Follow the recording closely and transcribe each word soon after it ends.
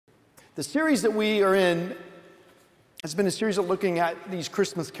The series that we are in has been a series of looking at these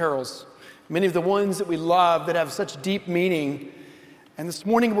Christmas carols, many of the ones that we love that have such deep meaning. And this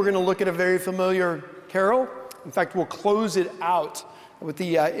morning we're going to look at a very familiar carol. In fact, we'll close it out with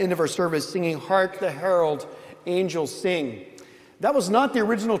the end of our service singing, "Hark the Herald Angels Sing." That was not the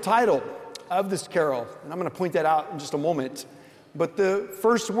original title of this carol, and I'm going to point that out in just a moment. But the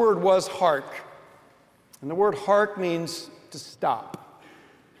first word was hark. And the word hark means to stop.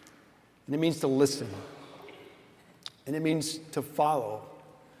 And it means to listen. And it means to follow,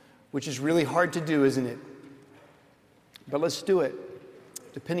 which is really hard to do, isn't it? But let's do it,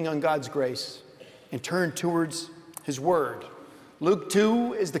 depending on God's grace, and turn towards His Word. Luke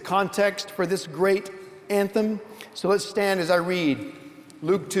 2 is the context for this great anthem. So let's stand as I read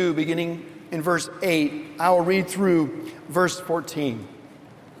Luke 2, beginning in verse 8. I will read through verse 14.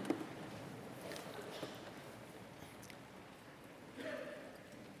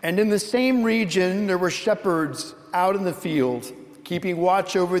 And in the same region there were shepherds out in the field, keeping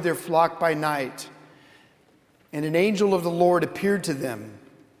watch over their flock by night. And an angel of the Lord appeared to them,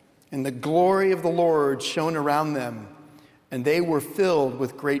 and the glory of the Lord shone around them, and they were filled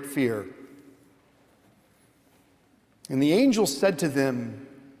with great fear. And the angel said to them,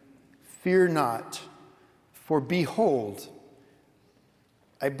 "Fear not, for behold,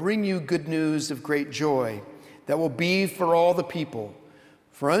 I bring you good news of great joy that will be for all the people.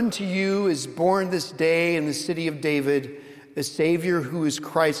 For unto you is born this day in the city of David a Savior who is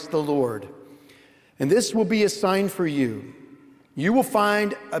Christ the Lord. And this will be a sign for you. You will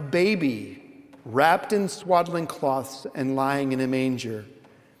find a baby wrapped in swaddling cloths and lying in a manger."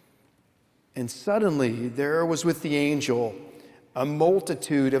 And suddenly there was with the angel a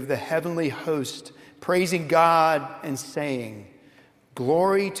multitude of the heavenly host, praising God and saying,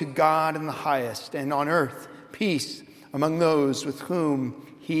 "Glory to God in the highest, and on earth peace among those with whom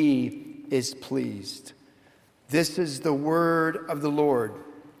He is pleased." This is the word of the Lord.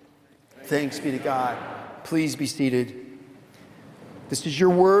 Thanks be to God. Please be seated. This is your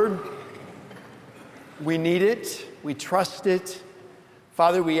word. We need it. We trust it.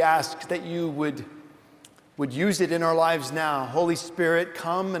 Father, we ask that you would use it in our lives now. Holy Spirit,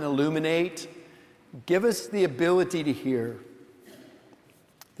 come and illuminate. Give us the ability to hear,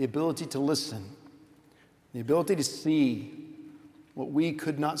 the ability to listen, the ability to see what we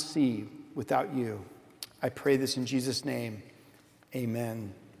could not see without you. I pray this in Jesus' name.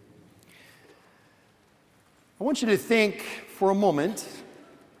 Amen. I want you to think for a moment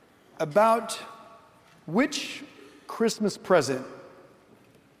about which Christmas present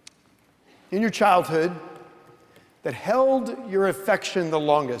in your childhood that held your affection the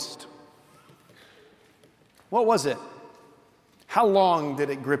longest. What was it? How long did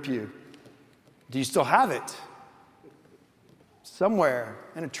it grip you? Do you still have it? Somewhere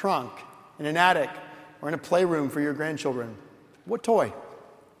in a trunk, in an attic, or in a playroom for your grandchildren. What toy?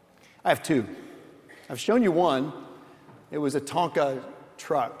 I have two. I've shown you one. It was a Tonka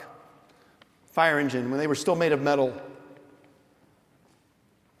truck, fire engine, when they were still made of metal.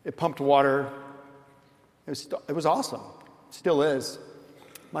 It pumped water. It was awesome. Still is.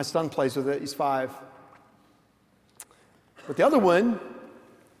 My son plays with it. He's 5. But the other one,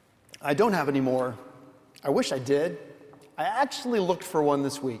 I don't have anymore. I wish I did. I actually looked for one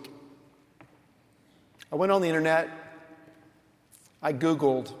this week. I went on the internet. I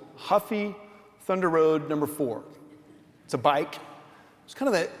Googled Huffy Thunder Road number 4. It's a bike. It's kind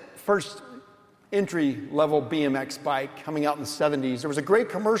of the first entry-level BMX bike coming out in the 70s. There was a great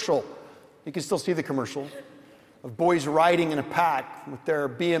commercial. You can still see the commercial of boys riding in a pack with their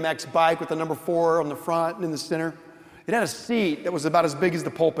BMX bike with the number 4 on the front and in the center. It had a seat that was about as big as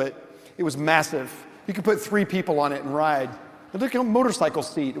the pulpit. It was massive. You could put 3 people on it and ride. It looked like a motorcycle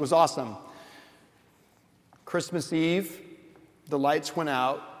seat. It was awesome. Christmas Eve, the lights went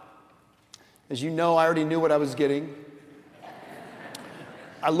out. As you know, I already knew what I was getting.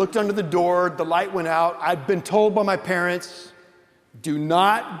 I looked under the door. The light went out. I'd been told by my parents, do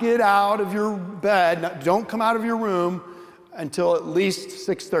not get out of your bed. Don't come out of your room until at least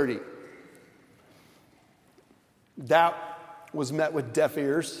 6:30. That was met with deaf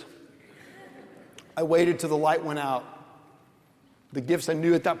ears. I waited till the light went out. The gifts I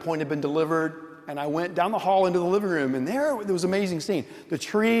knew at that point had been delivered, and I went down the hall into the living room, and there was an amazing scene. The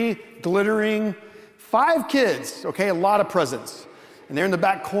tree glittering, 5 kids, okay, a lot of presents. And there in the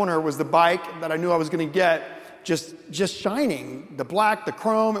back corner was the bike that I knew I was going to get, just shining. The black, the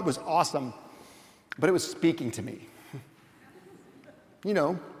chrome, it was awesome. But it was speaking to me. You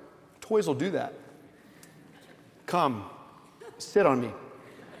know, toys will do that. Come, sit on me.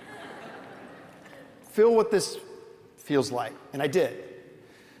 Feel what this feels like. And I did.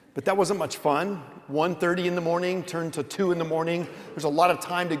 But that wasn't much fun. 1:30 in the morning turned to 2 in the morning. There's a lot of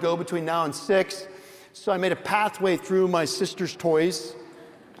time to go between now and 6. So I made a pathway through my sister's toys,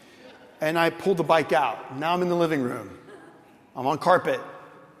 and I pulled the bike out. Now I'm in the living room. I'm on carpet.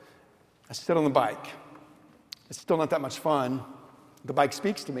 I sit on the bike. It's still not that much fun. The bike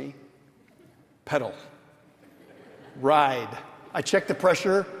speaks to me. Pedal. Ride. I checked the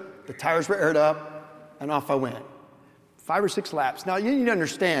pressure. The tires were aired up, and off I went. 5 or 6 laps. Now, you need to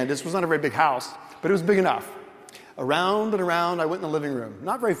understand, this was not a very big house, but it was big enough. Around and around, I went in the living room.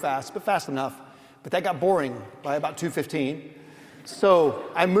 Not very fast, but fast enough. But that got boring by about 2:15. So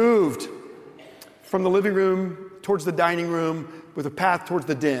I moved from the living room towards the dining room with a path towards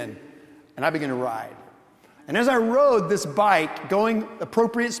the den, and I began to ride. And as I rode this bike, going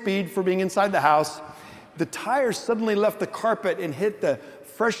appropriate speed for being inside the house, the tires suddenly left the carpet and hit the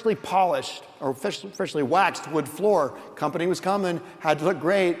freshly polished or freshly waxed wood floor. Company was coming, had to look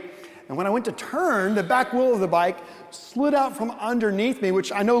great. And when I went to turn, the back wheel of the bike slid out from underneath me,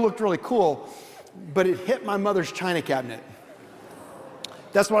 which I know looked really cool, but it hit my mother's china cabinet.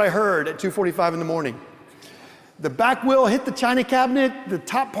 That's what I heard at 2:45 in the morning. The back wheel hit the china cabinet, the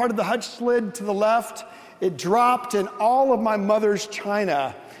top part of the hutch slid to the left, it dropped, and all of my mother's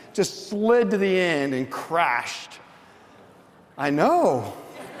china just slid to the end and crashed. I know.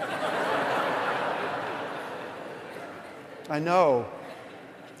 I know.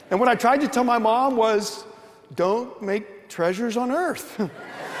 And what I tried to tell my mom was, don't make treasures on earth.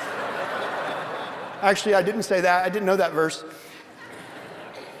 Actually, I didn't say that. I didn't know that verse.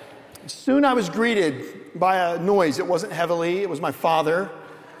 Soon I was greeted by a noise. It wasn't heavily. It was my father.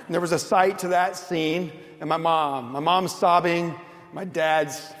 And there was a sight to that scene. And my mom. My mom's sobbing. My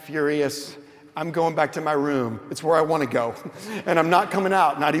dad's furious. I'm going back to my room. It's where I want to go. And I'm not coming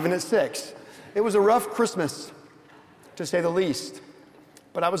out, not even at 6. It was a rough Christmas, to say the least.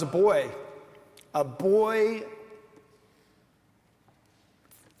 But I was a boy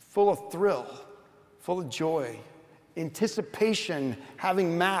full of thrill, full of joy, anticipation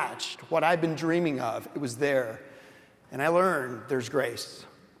having matched what I'd been dreaming of. It was there. And I learned there's grace.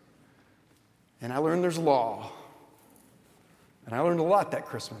 And I learned there's law. And I learned a lot that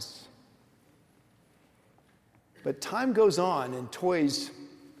Christmas. But time goes on and toys,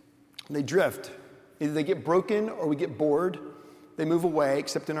 they drift. Either they get broken or we get bored. They move away,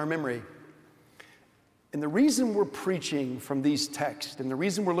 except in our memory. And the reason we're preaching from these texts and the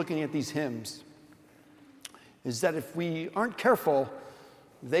reason we're looking at these hymns is that if we aren't careful,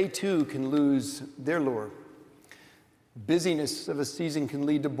 they too can lose their lure. Busyness of a season can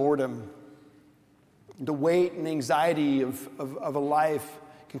lead to boredom. The weight and anxiety of a life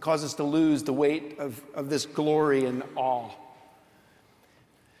can cause us to lose the weight of this glory and awe.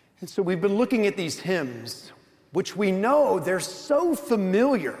 And so we've been looking at these hymns, which we know they're so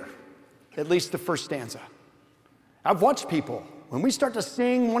familiar, at least the first stanza. I've watched people, when we start to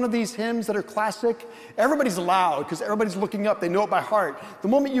sing one of these hymns that are classic, everybody's loud because everybody's looking up. They know it by heart. The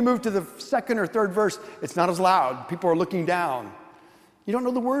moment you move to the second or third verse, it's not as loud. People are looking down. You don't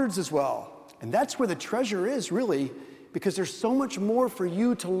know the words as well. And that's where the treasure is, really, because there's so much more for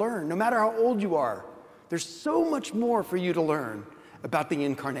you to learn, no matter how old you are. There's so much more for you to learn about the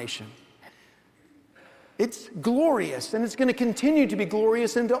incarnation. It's glorious, and it's going to continue to be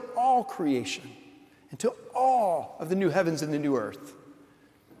glorious into all creation, into all of the new heavens and the new earth.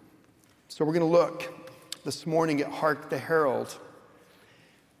 So we're going to look this morning at Hark the Herald.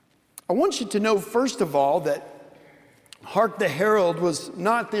 I want you to know, first of all, that Hark the Herald was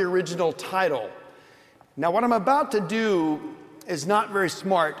not the original title. Now, what I'm about to do is not very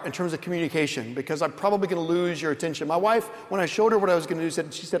smart in terms of communication because I'm probably going to lose your attention. My wife, when I showed her what I was going to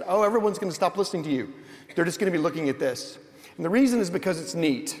do, she said, oh, everyone's going to stop listening to you. They're just going to be looking at this. And the reason is because it's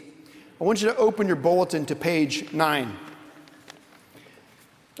neat. I want you to open your bulletin to page 9.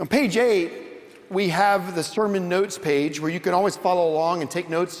 On page 8, we have the sermon notes page where you can always follow along and take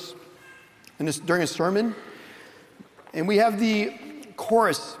notes during a sermon. And we have the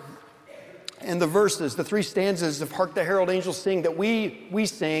chorus and the verses, the 3 stanzas of Hark the Herald Angels Sing that we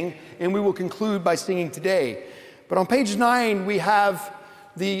sing, and we will conclude by singing today. But on page 9, we have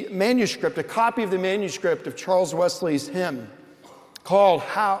the manuscript, a copy of the manuscript of Charles Wesley's hymn called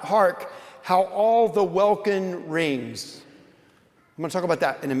Hark, How All the Welkin Rings. I'm going to talk about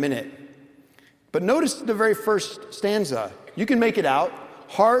that in a minute. But notice the very first stanza. You can make it out.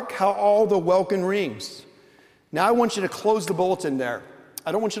 Hark, how all the welkin rings. Now I want you to close the bulletin there.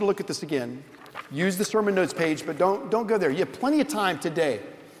 I don't want you to look at this again. Use the sermon notes page, but don't go there. You have plenty of time today,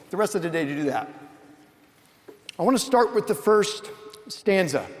 the rest of the day, to do that. I want to start with the first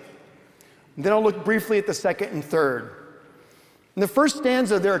stanza. And then I'll look briefly at the second and third. In the first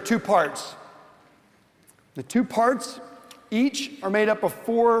stanza, there are two parts. The two parts each are made up of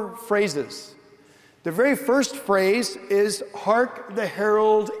 4 phrases. The very first phrase is, "Hark the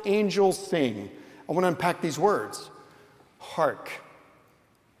herald angels sing." I want to unpack these words. Hark.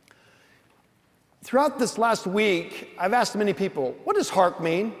 Throughout this last week, I've asked many people, what does hark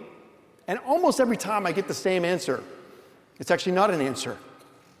mean? And almost every time I get the same answer. It's actually not an answer.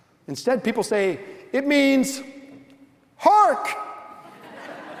 Instead, people say, it means hark.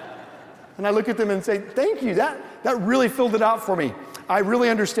 And I look at them and say, thank you, that really filled it out for me. I really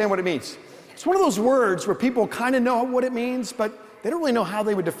understand what it means. It's one of those words where people kind of know what it means, but they don't really know how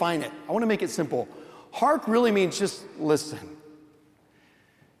they would define it. I want to make it simple. Hark really means just listen.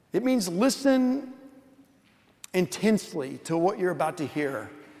 It means listen intensely to what you're about to hear.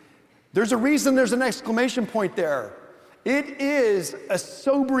 There's a reason there's an exclamation point there. It is a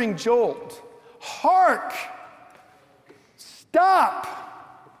sobering jolt. Hark! Stop!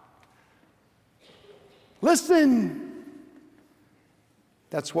 Listen!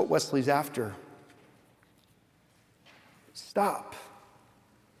 That's what Wesley's after. Stop.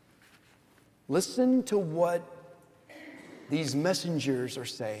 Listen to what these messengers are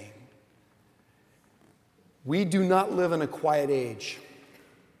saying. We do not live in a quiet age.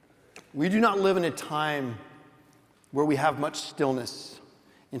 We do not live in a time where we have much stillness.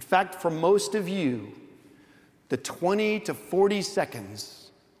 In fact, for most of you, the 20 to 40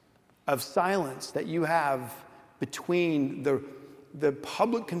 seconds of silence that you have between the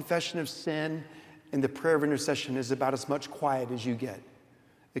public confession of sin and the prayer of intercession is about as much quiet as you get,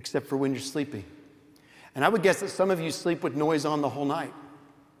 except for when you're sleeping. And I would guess that some of you sleep with noise on the whole night.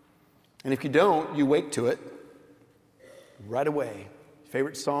 And if you don't, you wake to it right away.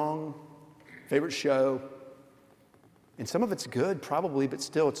 Favorite song, favorite show. And some of it's good, probably, but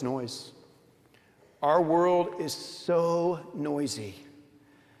still it's noise. Our world is so noisy.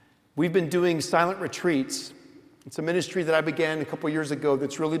 We've been doing silent retreats. It's a ministry that I began a couple years ago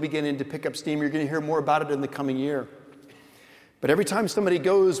that's really beginning to pick up steam. You're going to hear more about it in the coming year. But every time somebody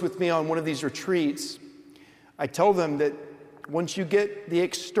goes with me on one of these retreats, I tell them that once you get the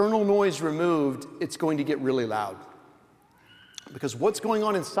external noise removed, it's going to get really loud. Because what's going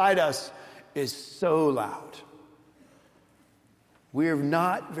on inside us is so loud. We are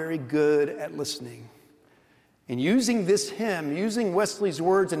not very good at listening. And using this hymn, using Wesley's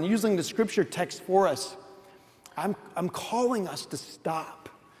words, and using the scripture text for us, I'm calling us to stop.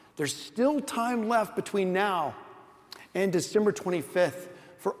 There's still time left between now and December 25th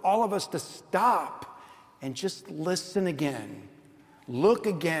for all of us to stop and just listen again. Look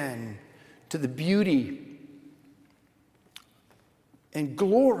again to the beauty and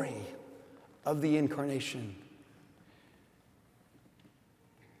glory of the incarnation.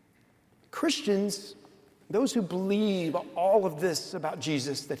 Christians, those who believe all of this about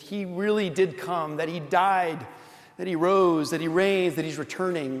Jesus, that he really did come, that he died, that he rose, that he reigns, that he's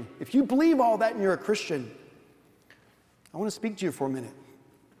returning. If you believe all that and you're a Christian, I want to speak to you for a minute.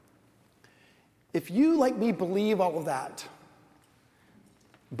 If you, like me, believe all of that,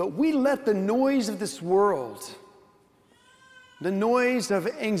 but we let the noise of this world, the noise of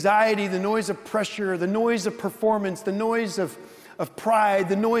anxiety, the noise of pressure, the noise of performance, the noise of pride,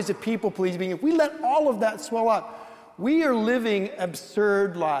 the noise of people pleasing, if we let all of that swell up, we are living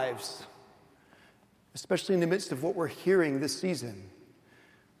absurd lives, especially in the midst of what we're hearing this season.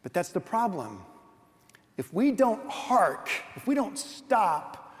 But that's the problem. If we don't hark, if we don't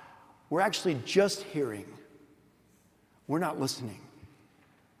stop, we're actually just hearing. We're not listening.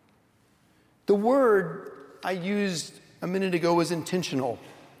 The word I used a minute ago was intentional.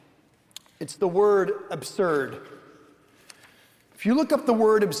 It's the word absurd. If you look up the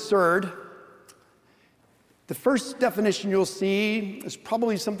word absurd, the first definition you'll see is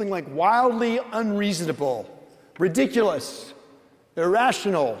probably something like wildly unreasonable, ridiculous,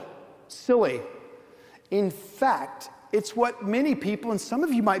 irrational, silly. In fact, it's what many people, and some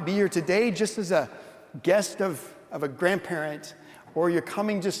of you might be here today just as a guest of a grandparent, or you're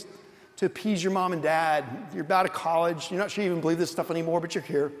coming just to appease your mom and dad. You're out of college. You're not sure you even believe this stuff anymore, but you're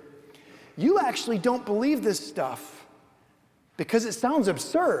here. You actually don't believe this stuff because it sounds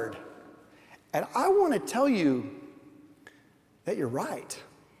absurd. And I want to tell you that you're right.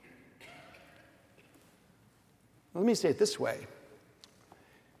 Let me say it this way.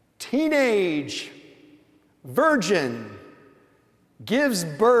 Teenage virgin gives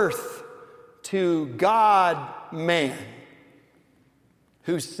birth to God-man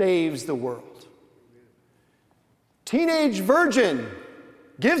who saves the world. Teenage virgin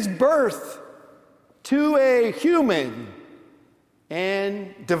gives birth to a human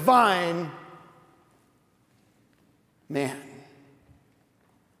and divine man.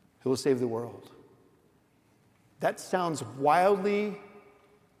 who will save the world. That sounds wildly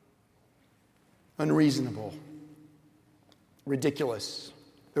unreasonable, ridiculous,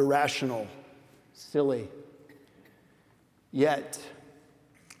 irrational, silly. Yet,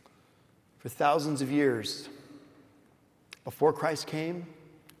 for thousands of years, before Christ came,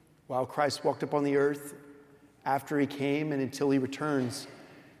 while Christ walked upon the earth, after he came, and until he returns,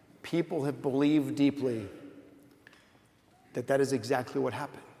 people have believed deeply that that is exactly what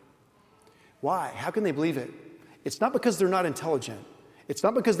happened. Why? How can they believe it? It's not because they're not intelligent. It's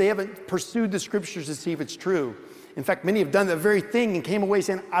not because they haven't pursued the scriptures to see if it's true. In fact, many have done that very thing and came away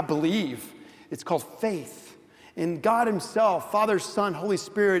saying, I believe. It's called faith. And God himself, Father, Son, Holy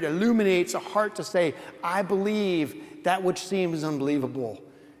Spirit, illuminates a heart to say, I believe that which seems unbelievable.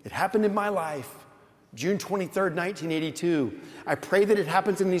 It happened in my life, June 23rd, 1982. I pray that it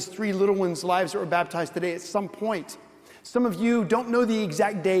happens in these 3 little ones' lives that were baptized today at some point. Some of you don't know the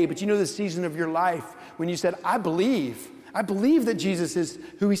exact day, but you know the season of your life when you said, I believe that Jesus is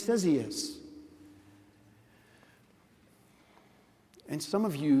who he says he is. And some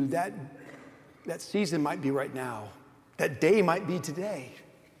of you, that season might be right now. That day might be today.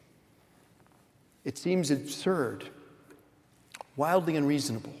 It seems absurd, wildly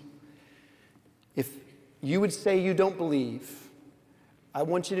unreasonable. If you would say you don't believe, I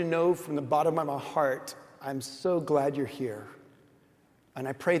want you to know from the bottom of my heart, I'm so glad you're here. And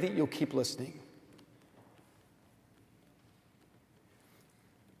I pray that you'll keep listening.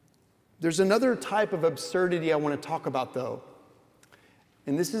 There's another type of absurdity I want to talk about, though.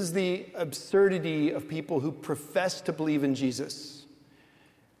 And this is the absurdity of people who profess to believe in Jesus,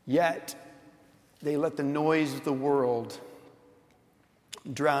 yet they let the noise of the world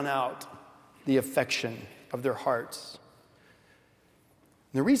drown out the affection of their hearts.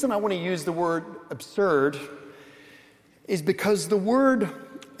 The reason I want to use the word absurd is because the word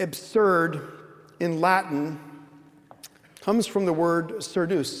absurd in Latin comes from the word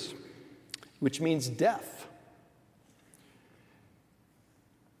surdus, which means deaf.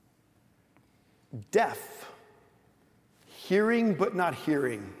 Deaf, hearing but not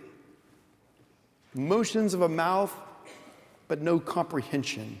hearing, motions of a mouth but no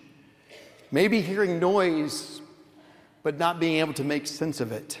comprehension, maybe hearing noise but not being able to make sense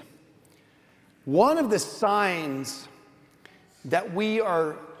of it. One of the signs that we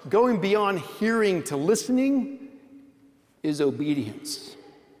are going beyond hearing to listening is obedience.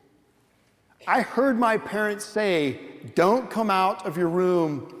 I heard my parents say, don't come out of your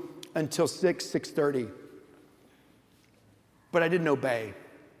room until 6:30. But I didn't obey.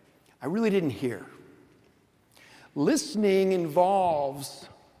 I really didn't hear. Listening involves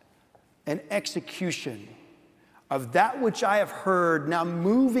an execution of that which I have heard now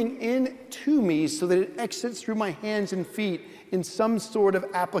moving into me so that it exits through my hands and feet in some sort of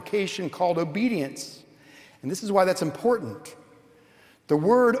application called obedience. And this is why that's important. The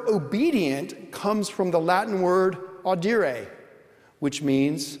word obedient comes from the Latin word audire, which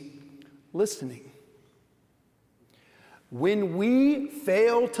means listening. When we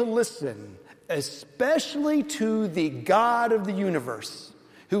fail to listen, especially to the God of the universe,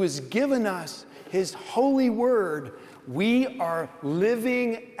 who has given us his holy word, we are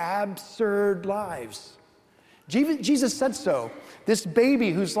living absurd lives. Jesus said so. This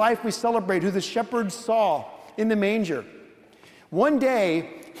baby whose life we celebrate, who the shepherds saw in the manger, one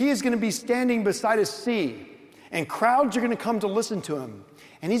day he is going to be standing beside a sea, and crowds are going to come to listen to him.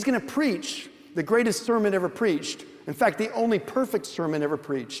 And he's going to preach the greatest sermon ever preached. In fact, the only perfect sermon ever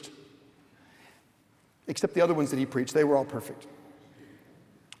preached. Except the other ones that he preached, they were all perfect.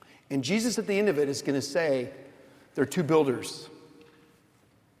 And Jesus at the end of it is going to say, there are 2 builders.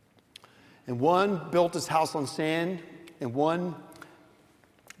 And one built his house on sand, and one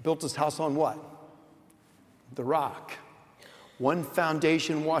built his house on what? The rock. One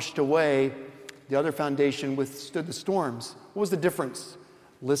foundation washed away, the other foundation withstood the storms. What was the difference?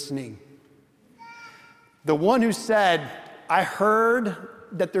 Listening. The one who said, I heard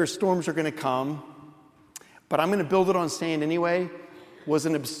that their storms are going to come, but I'm going to build it on sand anyway, was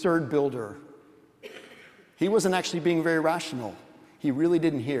an absurd builder. He wasn't actually being very rational. He really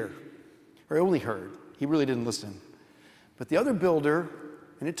didn't hear, or only heard. He really didn't listen. But the other builder,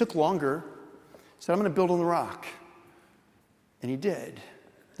 and it took longer, said, I'm going to build on the rock. And he did.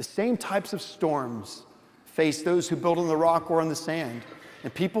 The same types of storms face those who build on the rock or on the sand.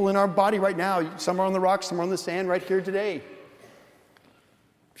 And people in our body right now, some are on the rock, some are on the sand right here today.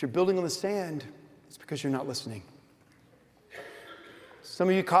 If you're building on the sand, it's because you're not listening. Some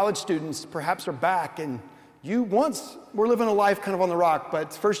of you college students perhaps are back, and you once were living a life kind of on the rock,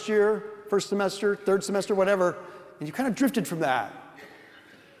 but first year, first semester, third semester, whatever, and you kind of drifted from that.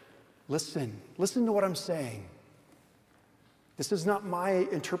 Listen to what I'm saying. This is not my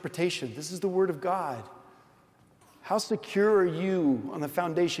interpretation. This is the Word of God. How secure are you on the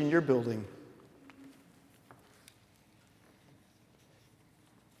foundation you're building?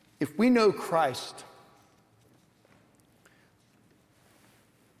 If we know Christ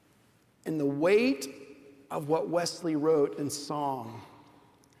and the weight of what Wesley wrote in song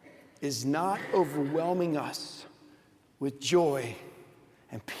is not overwhelming us with joy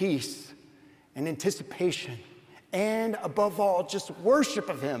and peace and anticipation and, above all, just worship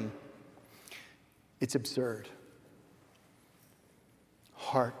of Him, it's absurd.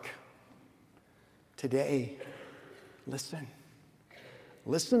 Hark. Today, listen.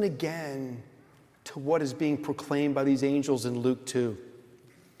 Listen again to what is being proclaimed by these angels in Luke 2.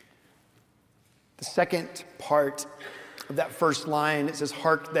 The second part of that first line, it says,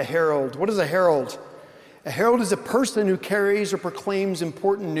 hark the herald. What is a herald? A herald is a person who carries or proclaims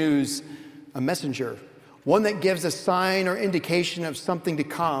important news, a messenger, one that gives a sign or indication of something to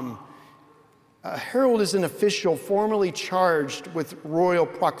come. A herald is an official formally charged with royal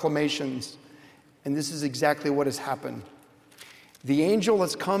proclamations, and this is exactly what has happened. The angel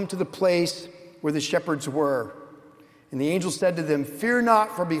has come to the place where the shepherds were, and the angel said to them, "Fear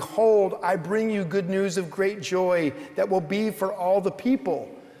not, for behold, I bring you good news of great joy that will be for all the people.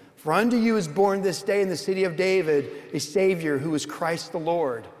 For unto you is born this day in the city of David a Savior who is Christ the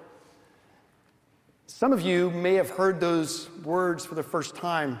Lord." Some of you may have heard those words for the first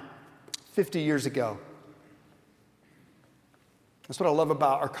time 50 years ago. That's what I love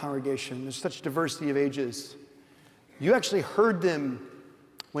about our congregation. There's such diversity of ages. You actually heard them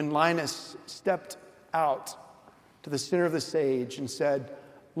when Linus stepped out to the center of the stage and said,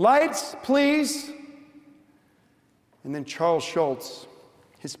 "Lights, please." And then Charles Schultz,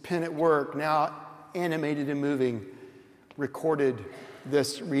 his pen at work, now animated and moving, recorded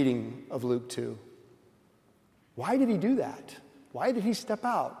this reading of Luke 2. Why did he do that? Why did he step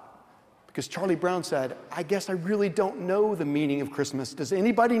out? Because Charlie Brown said, "I guess I really don't know the meaning of Christmas. Does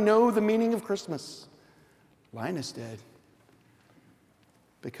anybody know the meaning of Christmas?" Linus did.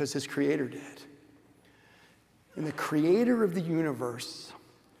 Because his Creator did. And the Creator of the universe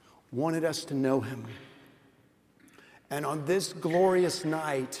wanted us to know Him. And on this glorious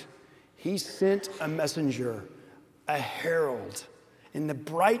night, He sent a messenger, a herald, in the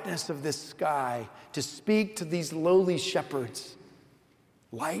brightness of this sky to speak to these lowly shepherds.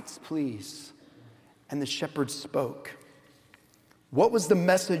 "Lights, please." And the shepherds spoke. What was the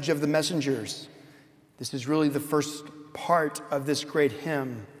message of the messengers? This is really the first part of this great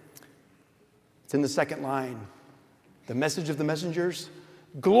hymn. It's in the second line. The message of the messengers: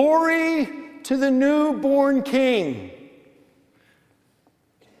 "Glory to the newborn King."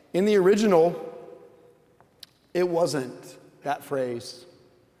 In the original, it wasn't that phrase.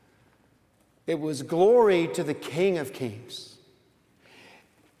 It was "Glory to the King of Kings."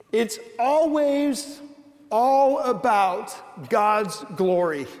 It's always all about God's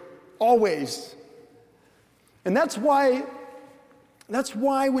glory. Always. And that's why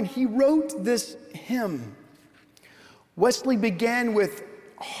when he wrote this hymn, Wesley began with,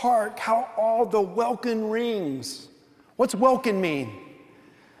 "Hark, how all the welkin rings." What's welkin mean?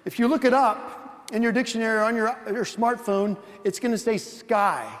 If you look it up in your dictionary or on your smartphone, it's going to say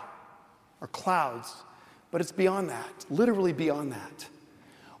sky or clouds. But it's beyond that, literally beyond that.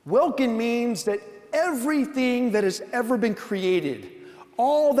 Welkin means that everything that has ever been created,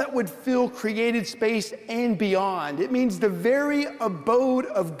 all that would fill created space and beyond. It means the very abode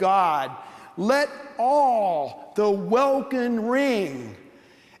of God. Let all the welkin ring.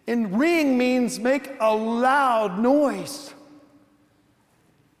 And ring means make a loud noise.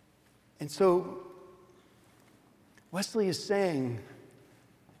 And so Wesley is saying,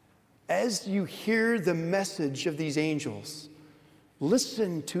 as you hear the message of these angels,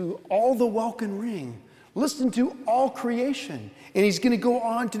 listen to all the welkin ring. Listen to all creation. And he's going to go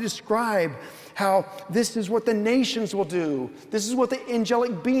on to describe how this is what the nations will do. This is what the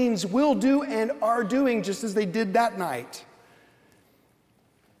angelic beings will do and are doing, just as they did that night.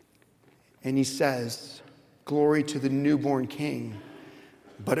 And he says, "Glory to the newborn King."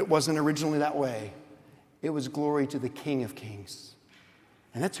 But it wasn't originally that way. It was glory to the King of Kings.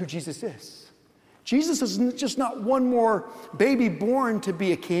 And that's who Jesus is. Jesus is just not one more baby born to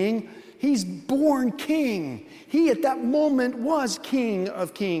be a king. He's born king. He at that moment was King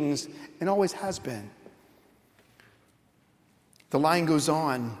of Kings and always has been. The line goes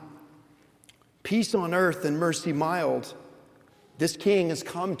on. "Peace on earth and mercy mild." This king has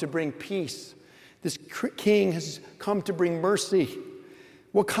come to bring peace. This king has come to bring mercy.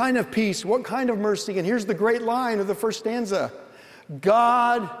 What kind of peace? What kind of mercy? And here's the great line of the first stanza.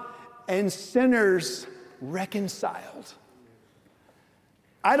 "God and sinners reconciled.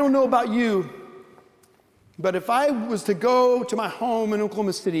 I don't know about you, but if I was to go to my home in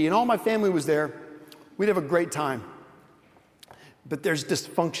Oklahoma City and all my family was there, we'd have a great time. But there's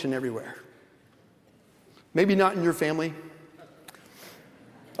dysfunction everywhere. Maybe not in your family.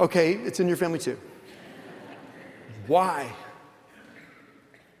 Okay, it's in your family too. Why?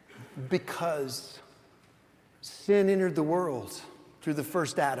 Because sin entered the world through the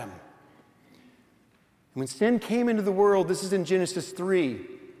first Adam. When sin came into the world, this is in Genesis 3.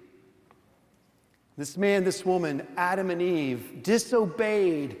 This man, this woman, Adam and Eve,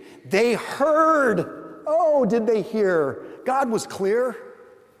 disobeyed. They heard. Oh, did they hear? God was clear.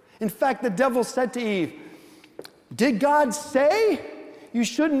 In fact, the devil said to Eve, "Did God say you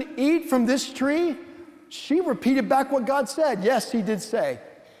shouldn't eat from this tree?" She repeated back what God said. Yes, he did say.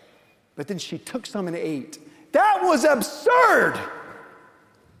 But then she took some and ate. That was absurd.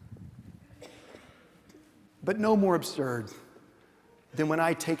 But no more absurd than when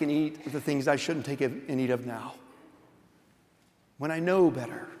I take and eat of the things I shouldn't take and eat of now. When I know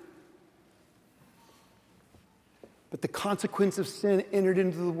better. But the consequence of sin entered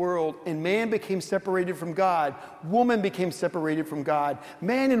into the world, and man became separated from God. Woman became separated from God.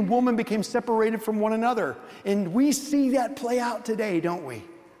 Man and woman became separated from one another. And we see that play out today, don't we?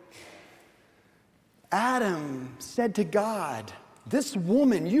 Adam said to God, "This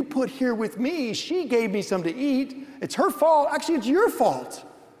woman you put here with me, she gave me some to eat. It's her fault. Actually, it's your fault."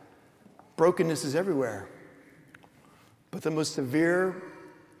 Brokenness is everywhere. But the most severe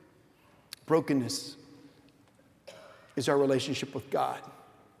brokenness is our relationship with God.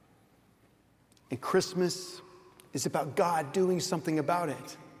 And Christmas is about God doing something about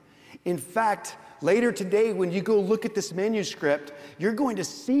it. In fact, later today, when you go look at this manuscript, you're going to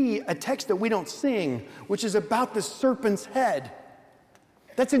see a text that we don't sing, which is about the serpent's head.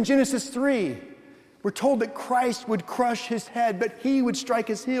 That's in Genesis 3. We're told that Christ would crush his head, but he would strike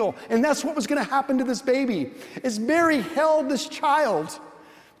his heel. And that's what was going to happen to this baby. As Mary held this child,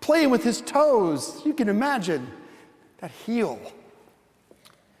 playing with his toes, you can imagine that heel.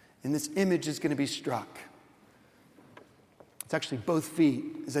 And this image is going to be struck. It's actually both feet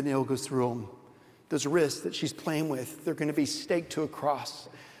as a nail goes through them. Those wrists that she's playing with, they're going to be staked to a cross.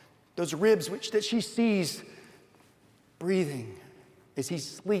 Those ribs that she sees breathing as he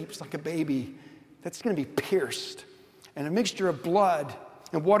sleeps like a baby, that's going to be pierced. And a mixture of blood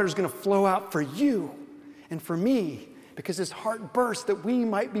and water is going to flow out for you and for me, because his heart burst that we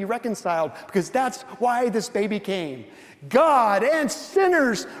might be reconciled, because that's why this baby came. God and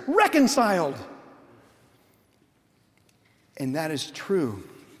sinners reconciled. And that is true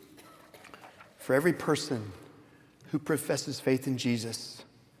for every person who professes faith in Jesus.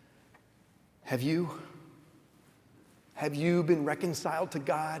 Have you? Have you been reconciled to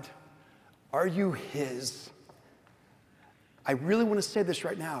God? Are you his? I really want to say this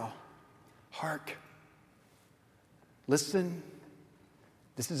right now. Hark. Listen.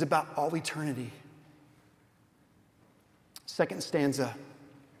 This is about all eternity. Second stanza.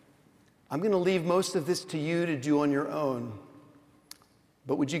 I'm going to leave most of this to you to do on your own.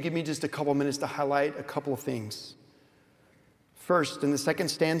 But would you give me just a couple minutes to highlight a couple of things? First, in the second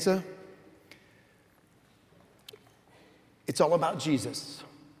stanza, it's all about Jesus.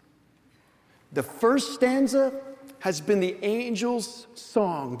 The first stanza has been the angel's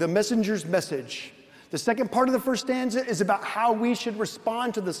song, the messenger's message. The second part of the first stanza is about how we should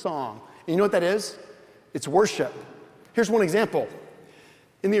respond to the song. And you know what that is? It's worship. Here's one example.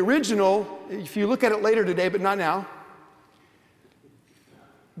 In the original, if you look at it later today, but not now,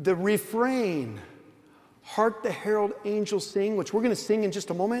 the refrain, "Hark the herald angels sing," which we're going to sing in just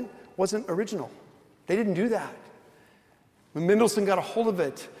a moment, wasn't original. They didn't do that. When Mendelssohn got a hold of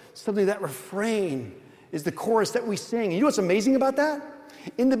it, suddenly that refrain is the chorus that we sing. And you know what's amazing about that?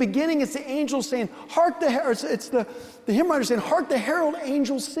 In the beginning, it's the angels saying, "Hark the herald," it's the hymn writer saying, "Hark the herald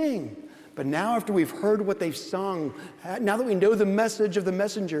angels sing." But now, after we've heard what they've sung, now that we know the message of the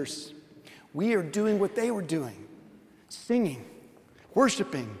messengers, we are doing what they were doing, singing,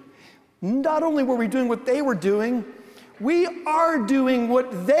 worshiping. Not only were we doing what they were doing, we are doing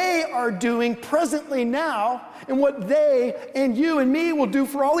what they are doing presently now, and what they and you and me will do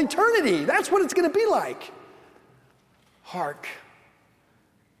for all eternity. That's what it's going to be like. Hark,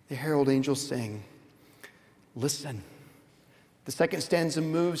 the herald angels sing. Listen. The second stanza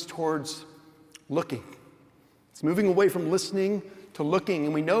moves towards looking. It's moving away from listening to looking,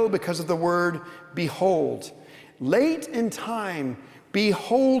 and we know because of the word behold. Late in time,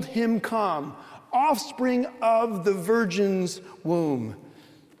 behold him come, offspring of the virgin's womb.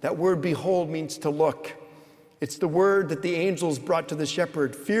 That word behold means to look. It's the word that the angels brought to the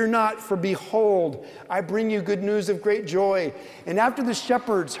shepherd. Fear not, for behold, I bring you good news of great joy. And after the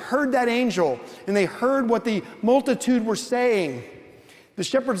shepherds heard that angel, and they heard what the multitude were saying, the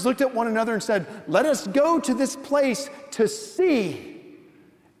shepherds looked at one another and said, let us go to this place to see.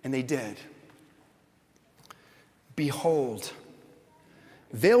 And they did. Behold,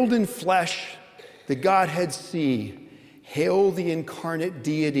 veiled in flesh, the Godhead see. Hail the incarnate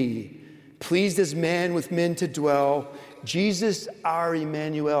deity. Pleased as man with men to dwell, Jesus our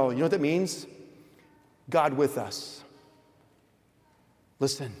Emmanuel. You know what that means? God with us.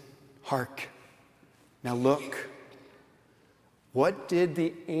 Listen, hark. Now look. What did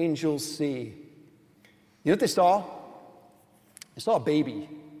the angels see? You know what they saw? They saw a baby.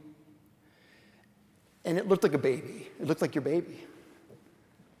 And it looked like a baby. It looked like your baby.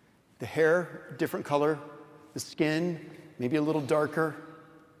 The hair, different color. The skin, maybe a little darker.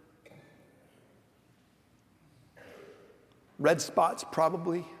 Red spots,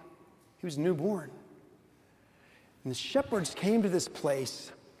 probably. He was newborn. And the shepherds came to this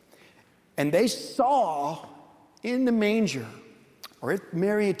place, and they saw in the manger, or if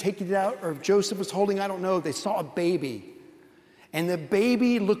Mary had taken it out, or if Joseph was holding, I don't know, they saw a baby. And the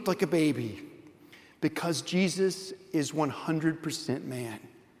baby looked like a baby because Jesus is 100% man.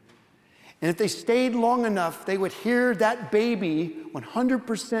 And if they stayed long enough, they would hear that baby,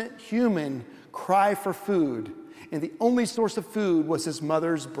 100% human, cry for food. And the only source of food was his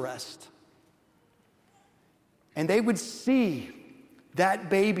mother's breast. And they would see that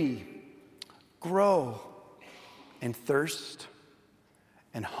baby grow and thirst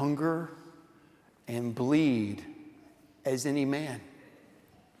and hunger and bleed as any man.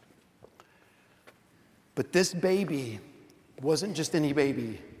 But this baby wasn't just any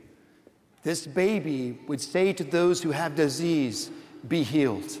baby. This baby would say to those who have disease, be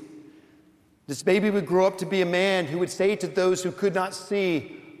healed. This baby would grow up to be a man who would say to those who could not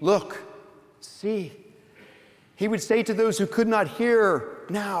see, look, see. He would say to those who could not hear,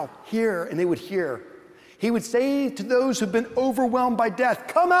 now hear, and they would hear. He would say to those who've been overwhelmed by death,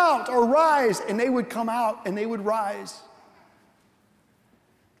 come out or rise, and they would come out and they would rise.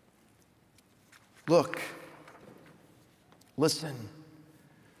 Look, listen.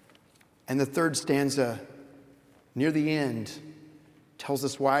 And the third stanza, near the end, tells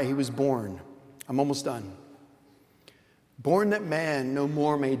us why he was born. I'm almost done. Born that man no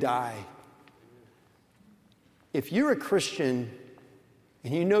more may die. If you're a Christian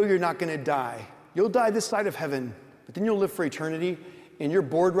and you know you're not going to die, you'll die this side of heaven, but then you'll live for eternity, and you're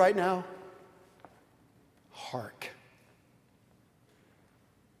bored right now, hark.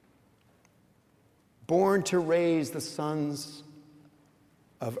 Born to raise the sons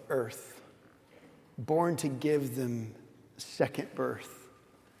of earth, born to give them second birth.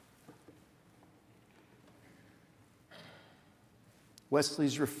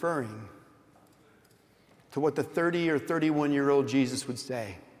 Wesley's referring to what the 30 or 31-year-old Jesus would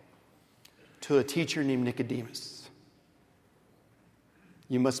say to a teacher named Nicodemus.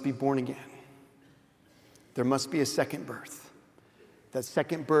 You must be born again. There must be a second birth. That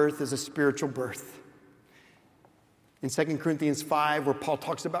second birth is a spiritual birth. In 2 Corinthians 5, where Paul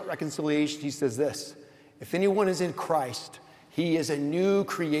talks about reconciliation, he says this, if anyone is in Christ, he is a new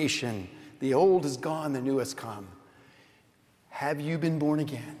creation. The old is gone, the new has come. Have you been born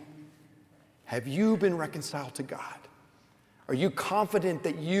again? Have you been reconciled to God? Are you confident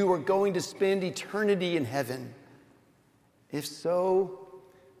that you are going to spend eternity in heaven? If so,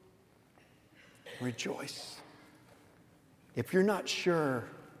 rejoice. If you're not sure,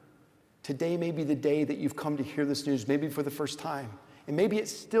 today may be the day that you've come to hear this news, maybe for the first time. And maybe it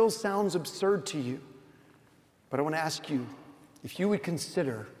still sounds absurd to you. But I want to ask you, if you would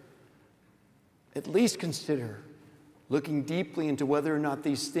consider, at least consider, looking deeply into whether or not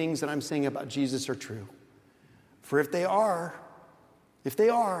these things that I'm saying about Jesus are true. For if they are,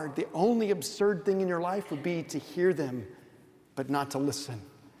 the only absurd thing in your life would be to hear them, but not to listen,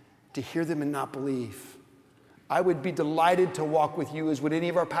 to hear them and not believe. I would be delighted to walk with you, as would any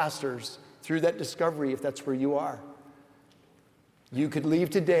of our pastors, through that discovery if that's where you are. You could leave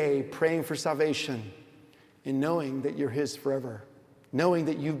today praying for salvation and knowing that you're his forever, knowing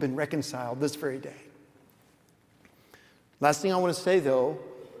that you've been reconciled this very day. Last thing I want to say, though,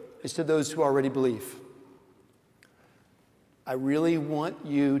 is to those who already believe. I really want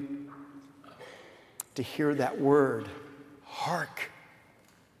you to hear that word, hark.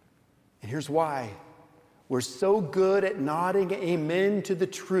 And here's why. We're so good at nodding amen to the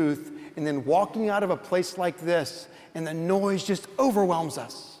truth and then walking out of a place like this, and the noise just overwhelms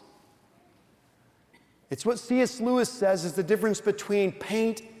us. It's what C.S. Lewis says is the difference between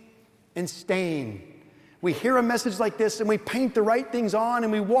paint and stain. We hear a message like this and we paint the right things on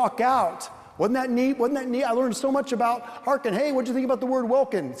and we walk out. Wasn't that neat? Wasn't that neat? I learned so much about Harkin. Hey, what'd you think about the word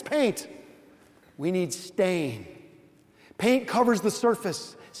Welkin? It's paint. We need stain. Paint covers the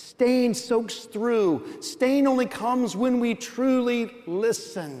surface. Stain soaks through. Stain only comes when we truly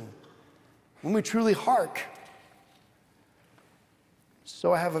listen, when we truly hark.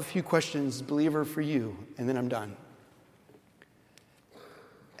 So I have a few questions, believer, for you, and then I'm done.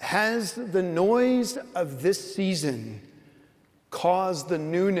 Has the noise of this season caused the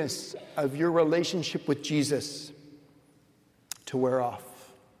newness of your relationship with Jesus to wear off?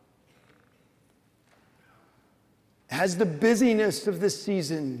 Has the busyness of this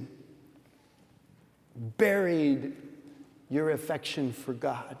season buried your affection for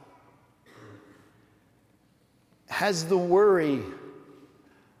God? Has the worry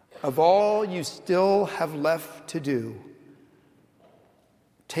of all you still have left to do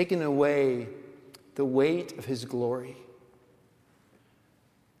taken away the weight of His glory?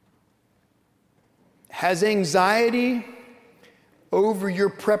 Has anxiety over your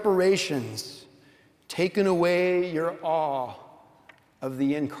preparations taken away your awe of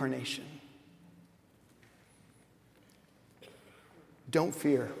the incarnation? Don't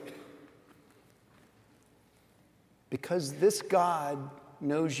fear, because this God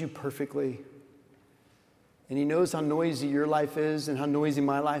knows you perfectly, and He knows how noisy your life is and how noisy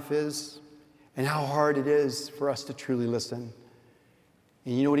my life is and how hard it is for us to truly listen.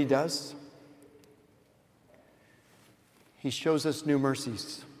 And you know what He does? He shows us new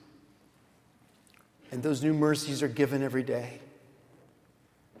mercies. And those new mercies are given every day.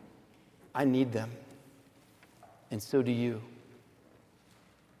 I need them. And so do you.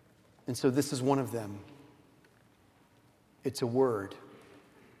 And so this is one of them. It's a word.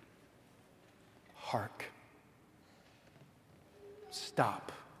 Hark.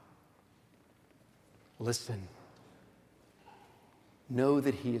 Stop. Listen. Know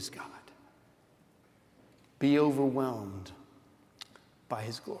that He is God. Be overwhelmed by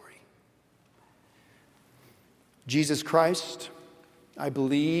His glory. Jesus Christ, I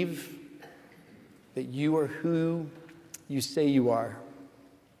believe that you are who you say you are.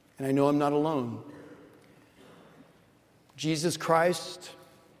 And I know I'm not alone. Jesus Christ,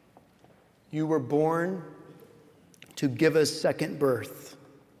 you were born to give us second birth.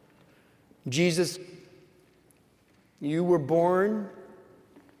 Jesus, you were born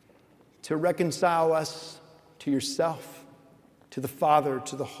to reconcile us to yourself, to the Father,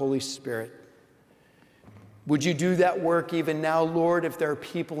 to the Holy Spirit. Would you do that work even now, Lord, if there are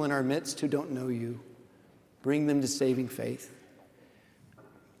people in our midst who don't know you? Bring them to saving faith.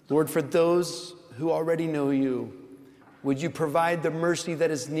 Lord, for those who already know you, would you provide the mercy that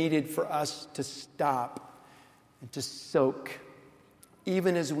is needed for us to stop and to soak,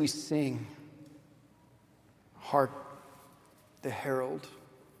 even as we sing, hark the herald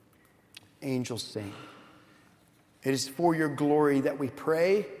angels sing. It is for your glory that we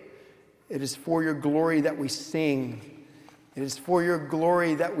pray. It is for your glory that we sing. It is for your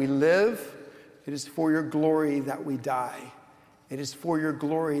glory that we live. It is for your glory that we die. It is for your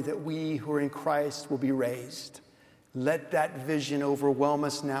glory that we who are in Christ will be raised. Let that vision overwhelm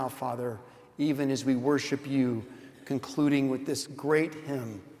us now, Father, even as we worship you, concluding with this great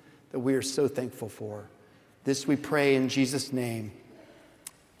hymn that we are so thankful for. This we pray in Jesus' name.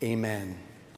 Amen.